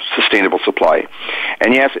 local, sustainable supply.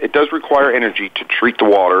 And yes, it does require energy to treat the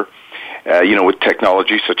water, with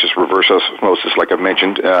technology such as reverse osmosis, like I've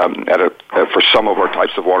mentioned, for some of our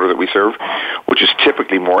types of water that we serve, which is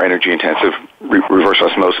typically more energy intensive, reverse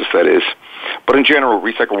osmosis that is. But in general,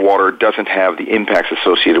 recycled water doesn't have the impacts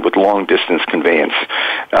associated with long-distance conveyance,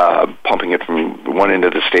 pumping it from one end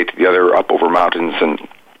of the state to the other, up over mountains, and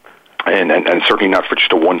certainly not for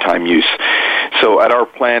just a one-time use. So at our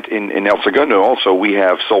plant in El Segundo also, we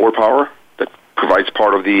have solar power that provides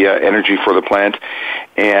part of the energy for the plant,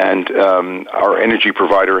 and our energy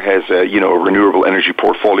provider has a renewable energy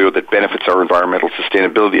portfolio that benefits our environmental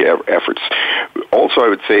sustainability efforts. Also, I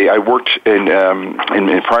would say I worked in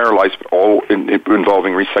prior lives, all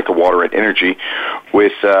involving recycled water and energy,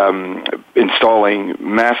 with installing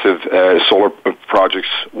massive solar projects,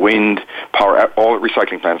 wind power, all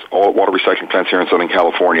recycling plants, all water recycling plants here in Southern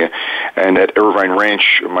California. And at Irvine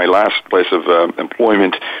Ranch, my last place of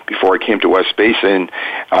employment before I came to West Basin,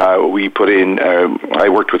 we put in. I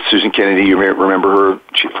worked with Susan Kennedy. You may remember her,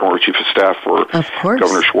 former chief of staff for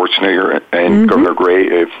Governor Schwarzenegger and Governor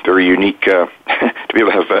Gray. A very unique to be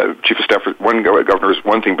able to have chief of staff for one governor is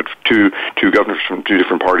one thing, but two governors from two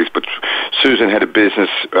different parties. But Susan had a business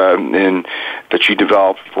that she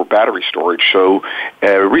developed for battery storage. So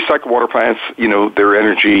recycled water plants, their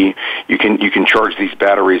energy, you can charge these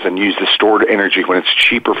batteries and use the stored energy when it's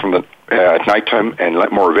cheaper from the at nighttime and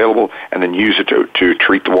more available, and then use it to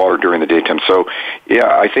treat the water during the daytime. So, yeah,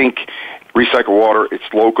 I think recycled water, it's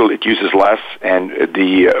local, it uses less, and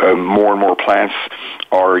the more and more plants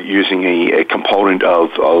are using a component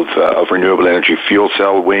of renewable energy, fuel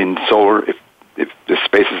cell, wind, solar, if the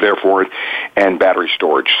space is there for it, and battery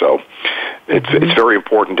storage. So it's very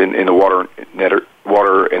important in the water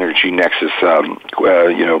energy nexus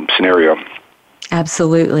scenario.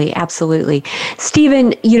 Absolutely, absolutely.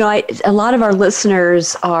 Stephen, a lot of our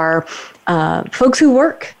listeners are folks who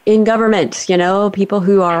work in government, people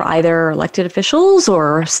who are either elected officials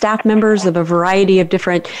or staff members of a variety of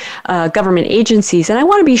different government agencies. And I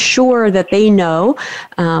want to be sure that they know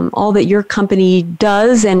all that your company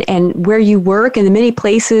does and where you work and the many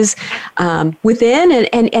places within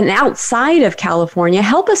and outside of California.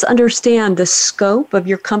 Help us understand the scope of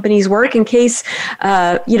your company's work in case,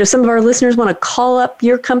 some of our listeners want to call up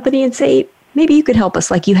your company and say, maybe you could help us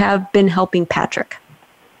like you have been helping Patrick.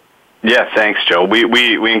 Yeah, thanks, Joe.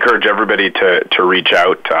 We encourage everybody to reach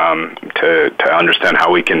out to understand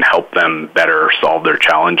how we can help them better solve their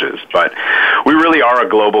challenges. But we really are a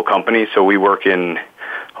global company, so we work in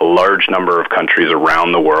a large number of countries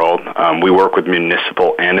around the world. We work with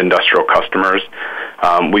municipal and industrial customers.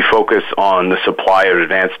 We focus on the supply of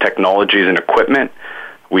advanced technologies and equipment.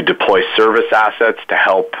 We deploy service assets to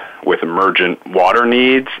help with emergent water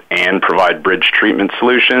needs and provide bridge treatment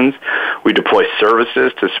solutions. We deploy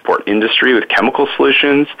services to support industry with chemical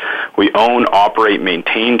solutions. We own, operate,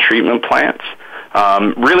 maintain treatment plants.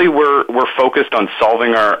 Really, we're focused on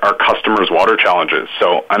solving our customers' water challenges.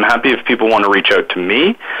 So I'm happy if people want to reach out to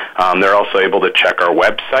me. They're also able to check our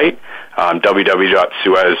website,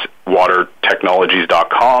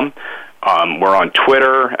 www.SUEZWaterTechnologies.com. We're on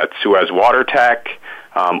Twitter at SUEZ Water Tech.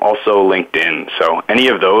 Also LinkedIn. So any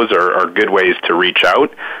of those are good ways to reach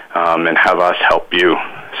out and have us help you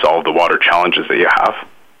solve the water challenges that you have.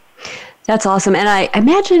 That's awesome. And I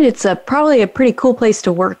imagine it's probably a pretty cool place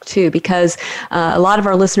to work, too, because a lot of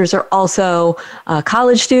our listeners are also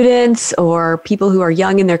college students or people who are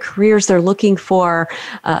young in their careers. They're looking for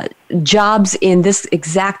jobs in this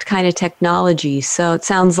exact kind of technology. So it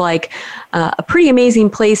sounds like a pretty amazing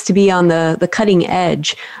place to be on the cutting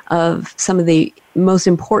edge of some of the most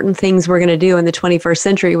important things we're going to do in the 21st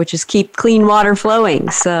century, which is keep clean water flowing.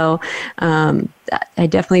 So I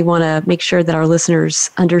definitely want to make sure that our listeners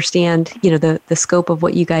understand, the scope of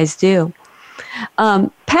what you guys do.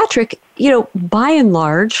 Patrick, by and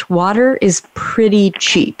large, water is pretty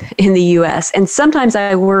cheap in the U.S. And sometimes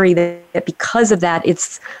I worry that because of that,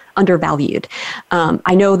 it's undervalued.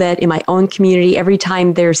 I know that in my own community, every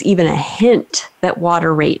time there's even a hint that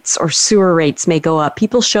water rates or sewer rates may go up,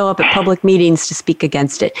 people show up at public meetings to speak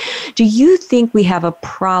against it. Do you think we have a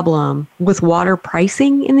problem with water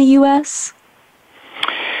pricing in the U.S.?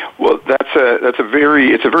 Well, it's a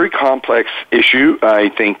very complex issue. I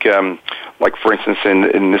think, like for instance,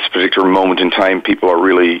 in this particular moment in time, some people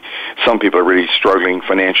are really struggling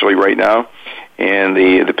financially right now, and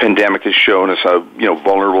the pandemic has shown us how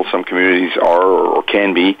vulnerable some communities are or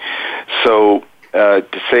can be. So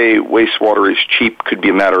to say wastewater is cheap could be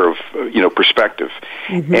a matter of perspective.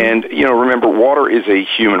 Mm-hmm. And remember, water is a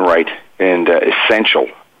human right and essential.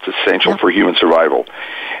 It's essential for human survival.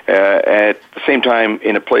 At the same time,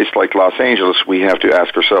 in a place like Los Angeles, we have to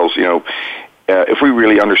ask ourselves, if we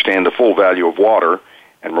really understand the full value of water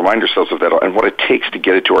and remind ourselves of that and what it takes to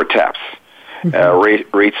get it to our taps.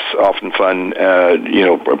 Mm-hmm. Rates often fund,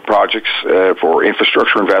 projects for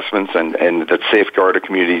infrastructure investments and that safeguard a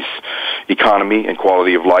community's economy and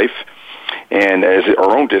quality of life. And as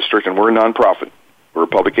our own district, and we're a nonprofit, we're a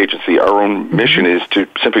public agency, our own mission is to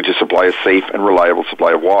simply to supply a safe and reliable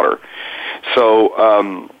supply of water. So,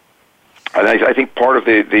 and I think part of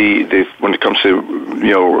the when it comes to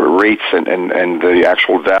rates and the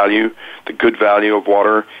actual value, the good value of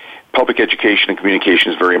water, public education and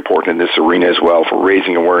communication is very important in this arena as well for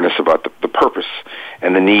raising awareness about the purpose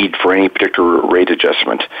and the need for any particular rate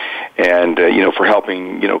adjustment, and for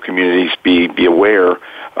helping communities be aware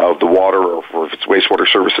of the water or if it's wastewater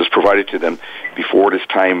services provided to them before it is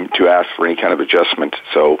time to ask for any kind of adjustment.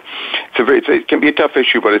 So it can be a tough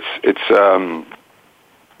issue, but it's a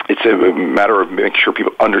matter of making sure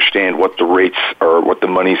people understand what the rates are, what the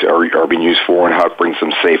monies are being used for, and how it brings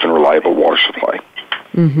them safe and reliable water supply.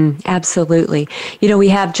 Mm-hmm. Absolutely. We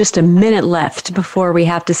have just a minute left before we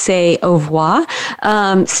have to say au revoir.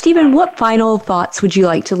 Stephen, what final thoughts would you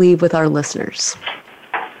like to leave with our listeners?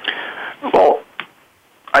 Well,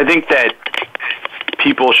 I think that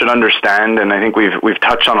people should understand, and I think we've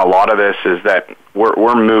touched on a lot of this, is that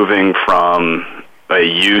we're moving from a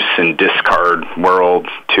use and discard world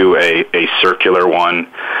to a circular one.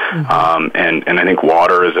 And I think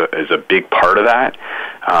water is a big part of that.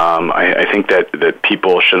 I think that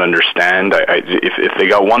people should understand. If they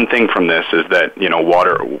got one thing from this, is that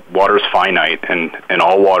water is finite, and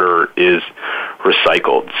all water is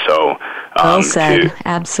recycled. So well said.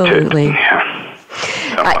 Absolutely. So,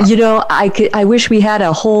 I wish we had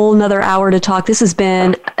a whole nother hour to talk. This has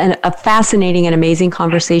been a fascinating and amazing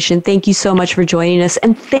conversation. Thank you so much for joining us.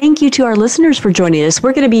 And thank you to our listeners for joining us.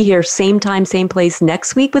 We're going to be here same time, same place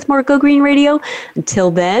next week with more Go Green Radio.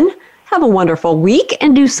 Until then, have a wonderful week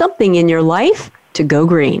and do something in your life to go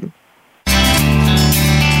green.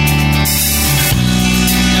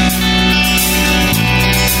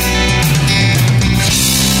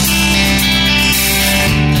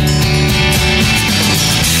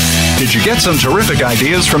 Did you get some terrific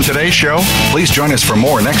ideas from today's show? Please join us for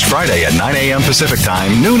more next Friday at 9 a.m. Pacific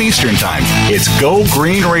Time, noon Eastern Time. It's Go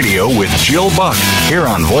Green Radio with Jill Buck here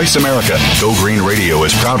on Voice America. Go Green Radio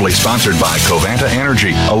is proudly sponsored by Covanta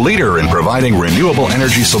Energy, a leader in providing renewable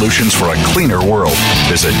energy solutions for a cleaner world.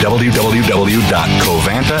 Visit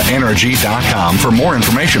www.covantaenergy.com for more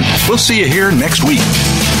information. We'll see you here next week.